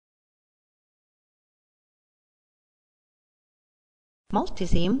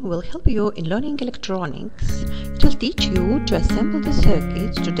Multisim will help you in learning electronics. It will teach you to assemble the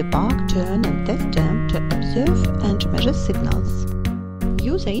circuits, to debug, turn and test them, to observe and measure signals.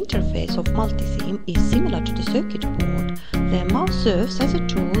 User interface of Multisim is similar to the circuit board. The mouse serves as a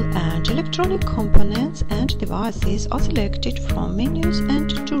tool and electronic components and devices are selected from menus and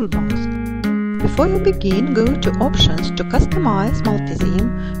toolbars. Before you begin, go to Options to customize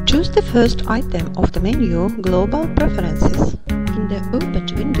Multisim. Choose the first item of the menu, Global Preferences. In the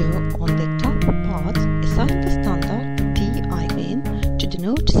opened window on the top part, assign the standard TIN to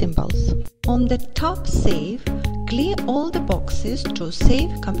denote symbols. On the top Save, clear all the boxes to save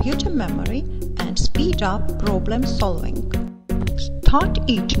computer memory and speed up problem solving. Start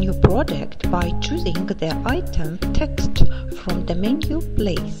each new project by choosing the item text from the menu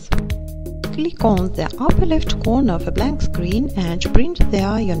Place. Click on the upper left corner of a blank screen and print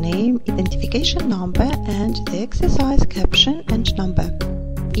there your name, identification number and the exercise caption and number.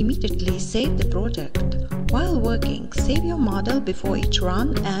 Immediately save the project. While working, save your model before each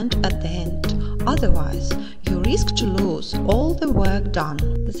run and at the end. Otherwise, you risk to lose all the work done.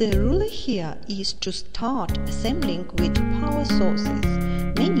 The rule here is to start assembling with power sources.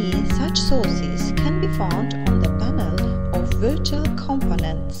 Many such sources can be found on the panel of virtual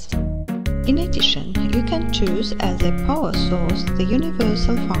components. In addition, you can choose as a power source the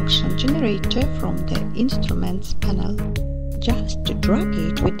universal function generator from the Instruments panel. Just drag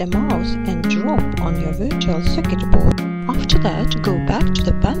it with the mouse and drop on your virtual circuit board. After that, go back to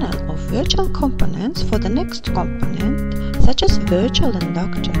the panel of virtual components for the next component, such as virtual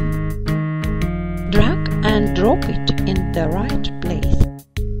inductor. Drag and drop it in the right place.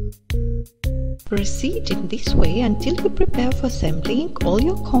 Proceed in this way until you prepare for assembling all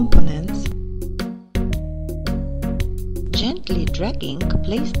your components. Gently dragging,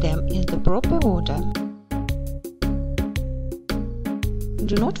 place them in the proper order.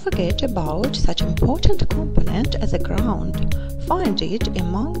 Do not forget about such important component as a ground. Find it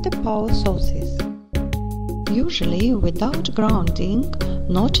among the power sources. Usually, without grounding,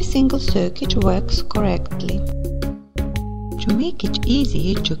 not a single circuit works correctly. To make it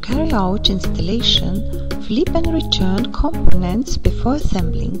easy to carry out installation, flip and return components before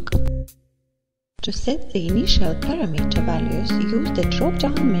assembling. To set the initial parameter values, use the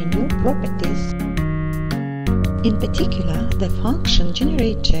drop-down menu Properties. In particular, the function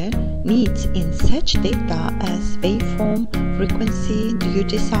generator needs in such data as waveform, frequency,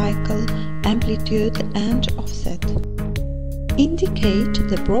 duty cycle, amplitude and offset. Indicate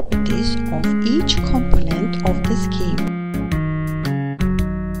the properties of each component of the scheme.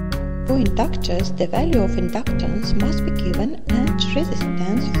 For inductors, the value of inductance must be given and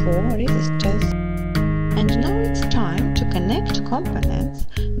resistance for resistors. And now it's time to connect components.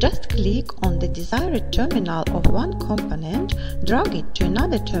 Just click on the desired terminal of one component, drag it to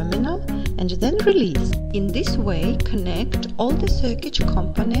another terminal and then release. In this way, connect all the circuit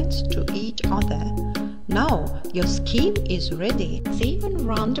components to each other. Now your scheme is ready. Save and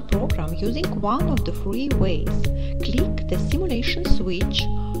run the program using one of the three ways. Click the simulation switch,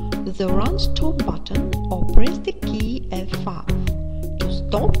 the Run Stop button or press the key F5. To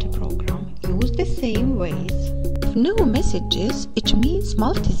stop the program, use the same ways. If no messages, it means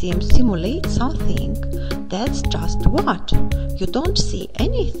Multisim simulates something. That's just what? You don't see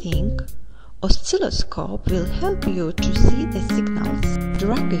anything. Oscilloscope will help you to see the signals.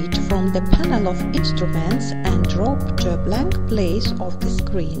 Drag it from the panel of instruments and drop to a blank place of the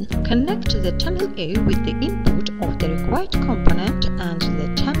screen. Connect the channel A with the input of the required component and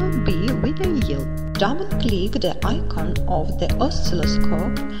the channel B with the yield. Double-click the icon of the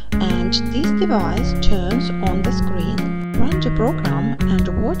oscilloscope and this device turns on the screen. Run the program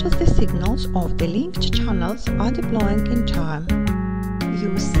and watch as the signals of the linked channels are deploying in time.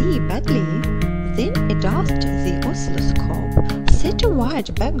 You see badly? Then adjust the oscilloscope. Set a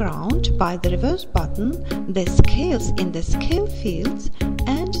white background by the reverse button, the scales in the scale fields,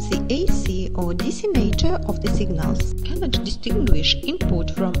 and the AC or DC nature of the signals. Cannot distinguish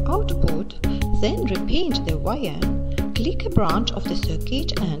input from output? Then repaint the wire. Click a branch of the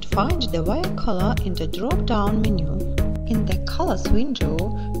circuit and find the wire color in the drop-down menu. In the Colors window,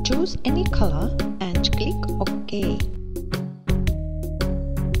 choose any color and click OK.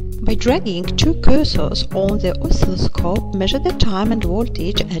 By dragging two cursors on the oscilloscope, measure the time and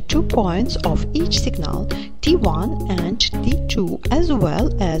voltage at 2 points of each signal, T1 and T2, as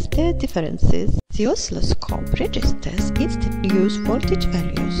well as their differences. The oscilloscope registers instant use voltage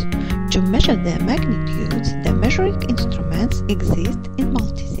values. To measure their magnitudes, the measuring instruments exist in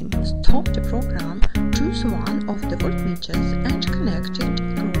Multisim. Stop the program, choose one of the voltmeters and connect it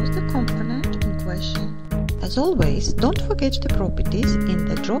across the component in question. As As always, don't forget the properties in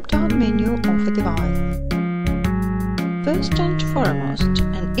the drop-down menu of a device. First and foremost,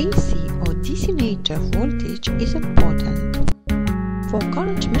 an AC or DC nature voltage is important. For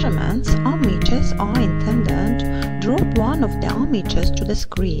current measurements, ammeters are intended. Drop one of the ammeters to the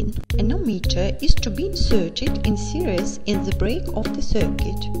screen. An ammeter is to be inserted in series in the break of the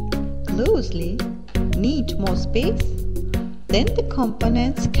circuit. Closely. Need more space? Then the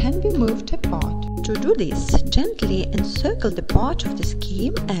components can be moved apart. To do this, gently encircle the part of the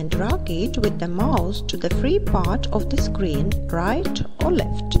scheme and drag it with the mouse to the free part of the screen, right or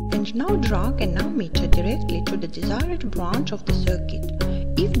left. And now drag an ammeter directly to the desired branch of the circuit.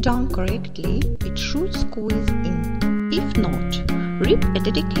 If done correctly, it should squeeze in. If not, rip a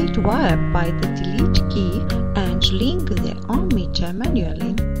dedicated wire by the delete key and link the ammeter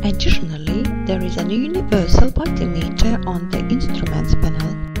manually. Additionally, there is a universal multimeter on the instruments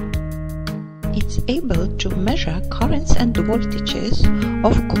panel. It's able to measure currents and voltages,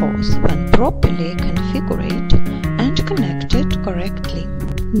 of course, when properly configured and connected correctly.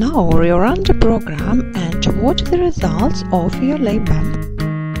 Now rerun the program and watch the results of your labor.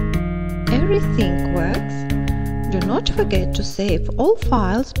 Everything works. Do not forget to save all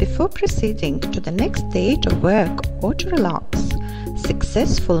files before proceeding to the next stage of work or to relax.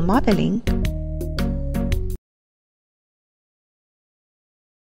 Successful modeling!